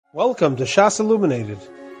Welcome to Shas Illuminated.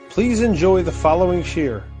 Please enjoy the following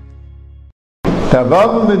shir.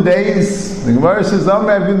 Tavav in the days, the Gemara says,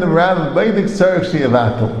 Amr in the Rav, Beidik Tzarech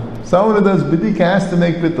She'avatel. Someone who does Bedika has to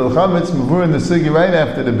make Bittul Chametz Mavur in the Sugi right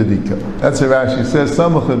after the Bedika. That's what Rashi says,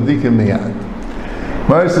 Samach Bedika Miyad.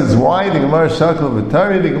 Gemara says, why? The Gemara Shakal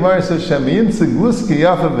V'tari, the Gemara says, Shemiyin Tzegluski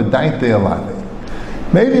Yafa V'dainte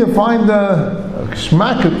Alade. Maybe you'll find a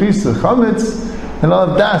shmak, a piece of Chametz, and I'll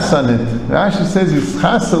have das on it. Rashi says he's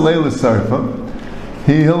chasalei l'sarfa.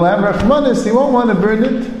 He'll have rachmanis. He won't want to burn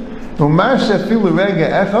it. Umasha filu rega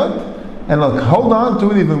echad, and he'll hold on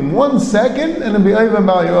to it even 1 second, and it'll be over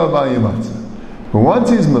bal yirah bal yimatzah. But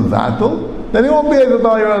once he's mevatel, then he won't be over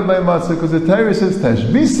bal yirah bal yimatzah, because the Torah says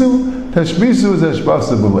tashbisu. Tashbisu is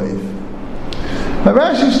hashbasa b'leiv. Now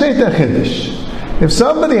Rashi states that chiddush. If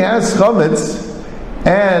somebody has chametz,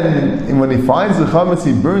 and when he finds the chametz,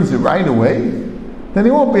 he burns it right away, then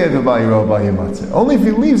he won't be able to buy Yirah by Yimatzah. Only if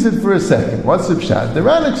he leaves it for a second. What's the pshat? The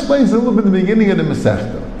Ran explains a little bit in the beginning of the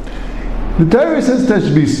Masechta. The Torah says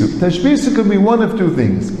tashbisu. Tashbisu could be one of two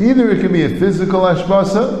things. Either it could be a physical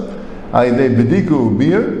ashbasa, ayidei bediku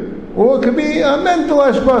ubir, or it could be a mental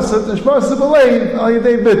ashbasa, tashbasa b'leiv,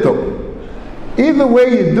 ayidei bittul. Either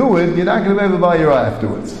way you do it, you're not going to be able to buy Yirah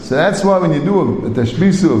afterwards. So that's why when you do a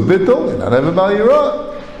tashbisu of bittul, you're not able to buy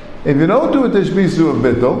Yirah. If you don't do a tashbisu of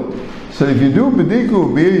bittul, so if you do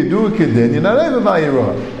bediku beer, you do a kedin, you're not able to buy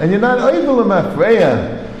Yirah, and you're not able to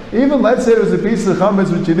mafreya. Even let's say there was a piece of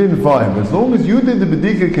chametz which you didn't find, but as long as you did the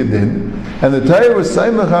bedika kedin, and the Torah was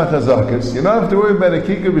saimach hachazakas, you don't have to worry about a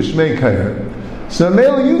kikar b'shmei kayer. So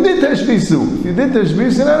mainly you did tashbisu. If you did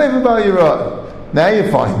tashbisu, you're not able to buy Yirah. Now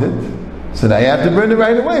you find it, so now you have to burn it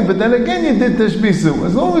right away. But then again, you did tashbisu.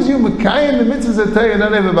 As long as you mekayim the mitzvahs of Torah, you're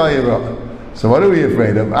not able to buy Yirah. So what are we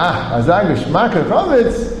afraid of? Azag shmak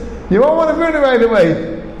chametz. You won't want to burn it right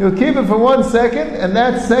away. You'll keep it for 1 second, and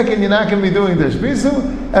that second you're not going to be doing tashbisu,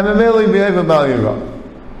 and then they'll be able to buy Yirah.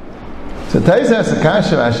 So Tais has a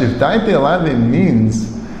kasha, if Dainte Alavi means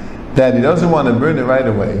that he doesn't want to burn it right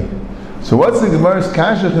away. So what's the Gemara's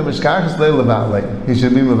kasha? He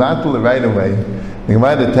should be levatul it right away. The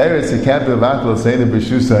Gemara the Teretz, he can't be levatul saying the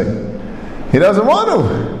b'shusay. He doesn't want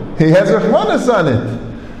to. He has rachmanas on it.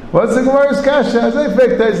 What's the Gemara's kasha? As I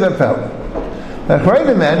think Tais Apel. Now,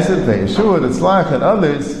 Chayim answered to Yeshua, Tzlach, and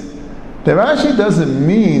others, that Rashi doesn't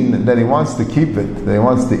mean that he wants to keep it, that he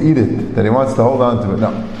wants to eat it, that he wants to hold on to it. No.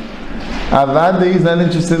 Avada, he's not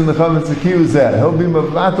interested in the chametz akiyuzeh. He'll be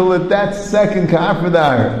mavatal at that second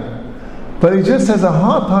ka'afadar. But he just has a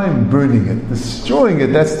hard time burning it, destroying it.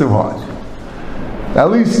 That's too hard. At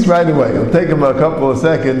least right away. It'll take him a couple of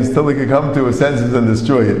seconds till he can come to his senses and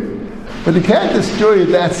destroy it. But he can't destroy it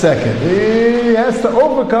that second. He has to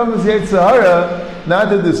overcome his Yetzirah not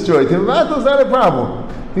to destroy it. Timato is not a problem.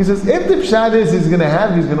 He says, if the pshat is he's going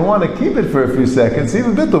to want to keep it for a few seconds,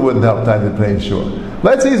 even bittul wouldn't help time to play sure.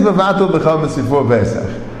 Let's say he's mevatel the chametz before Pesach.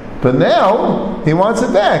 But now, he wants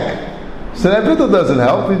it back. So that bittul doesn't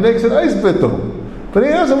help, he makes it ice bittul. But he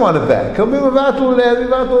doesn't want it back. He'll be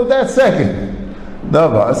mevatel that second. No,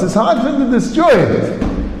 boss, it's hard for him to destroy it.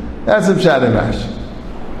 That's a pshat in Rashi.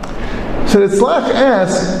 So the Tzlach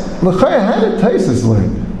asks, L'chaya, how did Taisus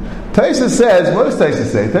learn? Taisus says, what does Taisus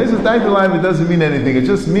say? Taisus it doesn't mean anything. It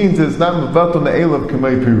just means it's not mevatel ne'el of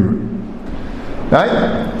kamei pirur.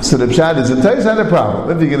 Right? So the pshat is, Taisus had a problem.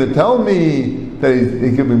 If you're going to tell me that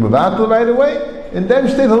he can be mevatel right away, in dem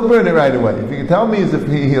state he'll burn it right away. If you can tell me is if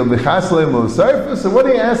he'll be chaslem or surface, so what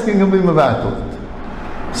are you asking he'll be mevatel?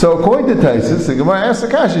 So according to Taisus, the Gemara asks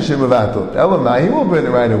Akash Shem mevatel. Elamai, he will burn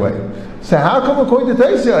it right away. So how come according to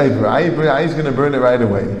Taisus, he's going to burn it right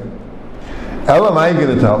away? Elam, I'm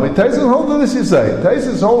going to tell me. Taisus holds to this you say.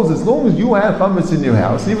 Taisus holds as long as you have chametz in your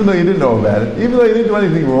house, even though you didn't know about it, even though you didn't do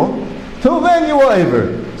anything wrong, till then you were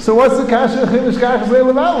over. So what's the kasha chimish kasha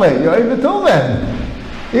le'levatle? You're over till then.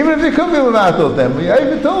 Even if you could be levatel then, but you're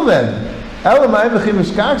over till then. Elam, I'm the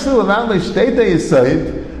chimish kasha le'levatle shtete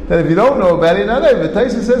yisayid, that if you don't know about it, you're not over.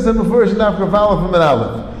 Taisus says that before Shnaf Kafala from an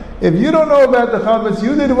Aleph. If you don't know about the chametz,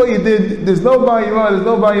 you did what you did. There's no bar Yirah, there's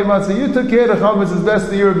no bar Yimatzah. You took care of the chametz as best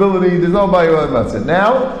of your ability. There's no bar Yirah Yimatzah.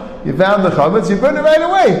 Now you found the chametz, you burn it right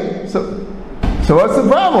away. So what's the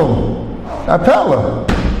problem? Apella.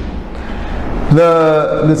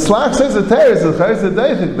 The Tzlach says the Teres, the Chayes the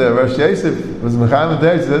Deichik. The Rosh Yosef was Mechayim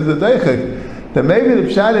Teres. Says the Deichik. That maybe the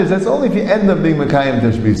pshat is that's only if you end up being Mekayim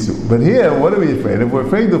Tashbisu. But here, what are we afraid of? We're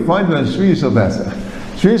afraid to find it on Shvi Yishal Pesach.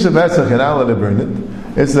 Shvi Yishal Pesach, you're not allowed to burn it.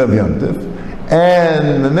 It's a Yontif.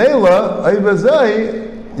 And the Mela,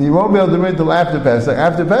 you won't be able to burn until after Pesach.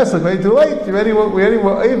 After Pesach, way too late. We already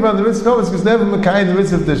were even on the mitzvah because never Mekayim the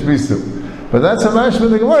mitzvah Tashbisu. But that's a mashma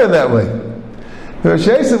in the Gemara that way. The Rosh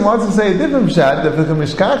Hashanah wants to say a different pshat, that the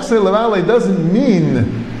mishkach le'vale doesn't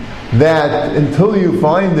mean that until you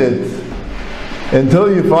find it, you're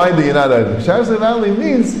not over. Mishkach le'vale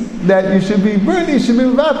means that you should be burning, you should be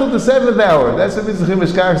mevatel the 7th hour. That's what means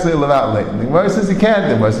mishkach le'vale. The Gemara says you can't.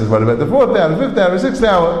 The Gemara says, what about the 4th hour, 5th hour, 6th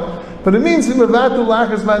hour? But it means mevatel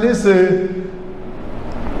lachas manisr.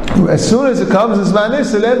 As soon as it comes as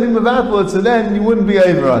manisr, then be mevatel it, so then you wouldn't be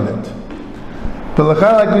over on it. But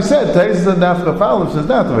like we said, Taisus and Daf Chafal says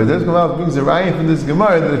not the way. There's Gemara brings a raya from this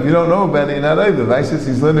Gemara that if you don't know about it, you're not over. Vaisis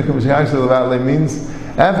he's learning mishkach le'vale means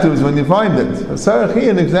afterwards when you find it.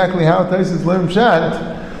 Sarachiyah exactly how Taisus learned pshat.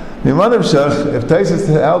 If Taisus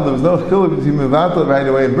held there was no chiluk between mevatel right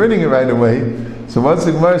away and burning it right away, so once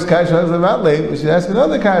the Gemara's kasha has le'vale, we should ask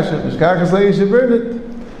another kasha. Mishkach le'vale, you should burn it.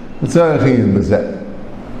 But Sarachiyah was that.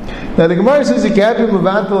 Now the Gemara says you can't be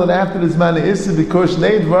mevatel and after this man issa because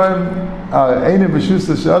shnei dvarim eine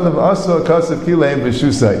b'shusa shadav aso kasav kileim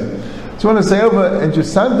b'shusay. So I want to say over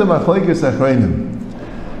interesanta machlekes achreinim.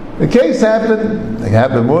 The case happened. It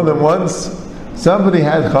happened more than once. Somebody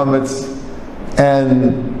had chametz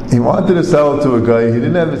and he wanted to sell it to a guy. He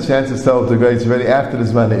didn't have a chance to sell it to a guy. It's already after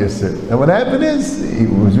this man issa. And what happened is he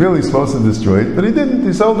was really supposed to destroy it, but he didn't.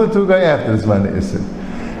 He sold it to a guy after this man issa.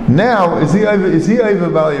 Now, is he over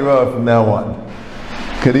Bal Yirah from now on?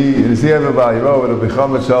 Is he over Bal Yirah? Would it be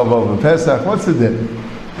Chametz Shalva over Pesach? What's the din?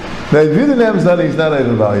 Now, if you didn't have Zani, he's not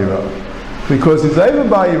over Bal Yirah. Because he's over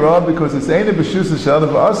Bal Yirah because it's Eina B'Shusa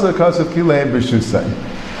Shalva, Asa Kasav Kileim B'Shusay.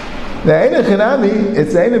 Now, Eina Chinami,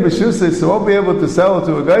 it's Eina B'Shusay, so won't be able to sell it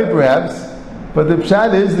to a guy perhaps, but the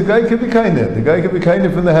pshat is, the guy could be kinder. The guy could be kinder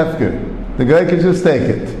from the hefker. The guy could just take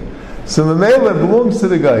it. So Mamela belongs to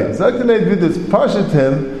the guy. Zaktanei Vidas Pashat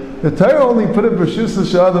him. The Torah only put it B'Shusa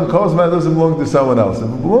Shadam Kozman doesn't belong to someone else. If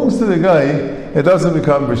it belongs to the guy, it doesn't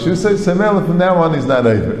become B'Shusa. So Mamela from now on he's not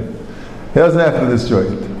over. He doesn't have to destroy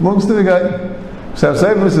it. It belongs to the guy. So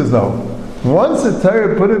Sefer says no. Once the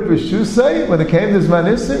Torah put it B'Shusa, when it came to Zman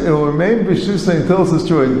Isser, it will remain B'Shusa until it's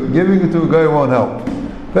destroyed. Giving it to a guy won't help.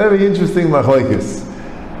 Very interesting machlokes.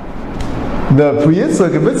 The Pri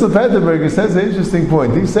Yitzchak, Abitzel Petterberger, says an interesting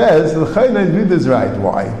point. He says, the Chaynai Vid is right.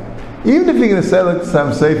 Why? Even if you're going to sell it to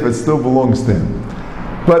some sefer, it still belongs to him.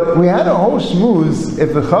 But we had a whole shmooze,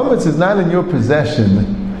 if the chametz is not in your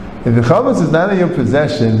possession,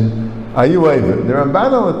 are you over? The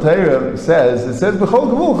Ramban al Torah says, B'chol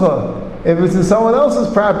Gevulcha. If it's in someone else's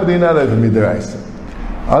property, not over Midaraisa.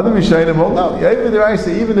 Other Mishayim hold, no, you're over Midaraisa,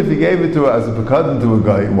 even if you gave it to as a pekadon to a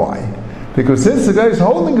guy. Why? Because since the guy is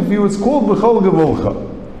holding it for you, it's called B'chol Gevulcha.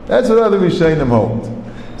 That's what other Mishayim hold.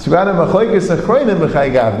 If the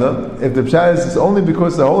pshat is only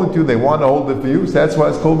because they're holding to you, they want to hold it for you, so that's why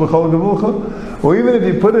it's called b'chol gevulcha. Or even if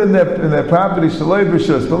you put it in their property, shaloi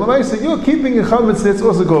b'shus. But when I say you're keeping a chametz, it's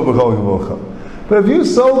also called b'chol gevulcha. But if you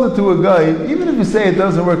sold it to a guy, even if you say it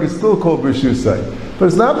doesn't work, it's still called b'shusay. But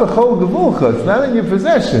it's not b'chol gevulcha. It's not in your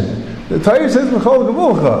possession. The Torah says b'chol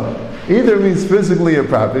gevulcha. Either it means physically your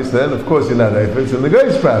property, so then of course you're not if it's in the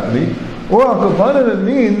guy's property, or akapanan it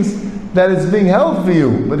means that it's being held for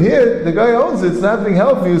you. But here, the guy owns it, it's not being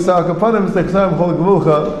held for you, so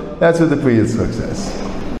that's what the Pri Yitzchak says.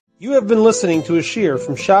 You have been listening to a shiur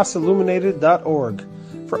from shasilluminated.org.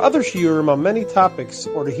 For other shiurim on many topics,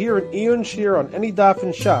 or to hear an iyun shiur on any daf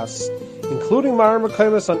in Shas, including Ma'arim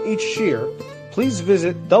Mekaymas on each shiur, please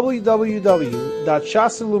visit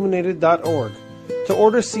www.shasilluminated.org. To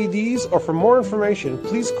order CDs or for more information,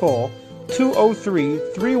 please call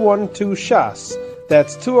 203-312-SHAS.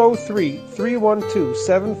 That's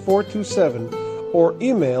 203-312-7427 or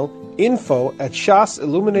email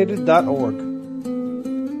info@shasilluminated.org.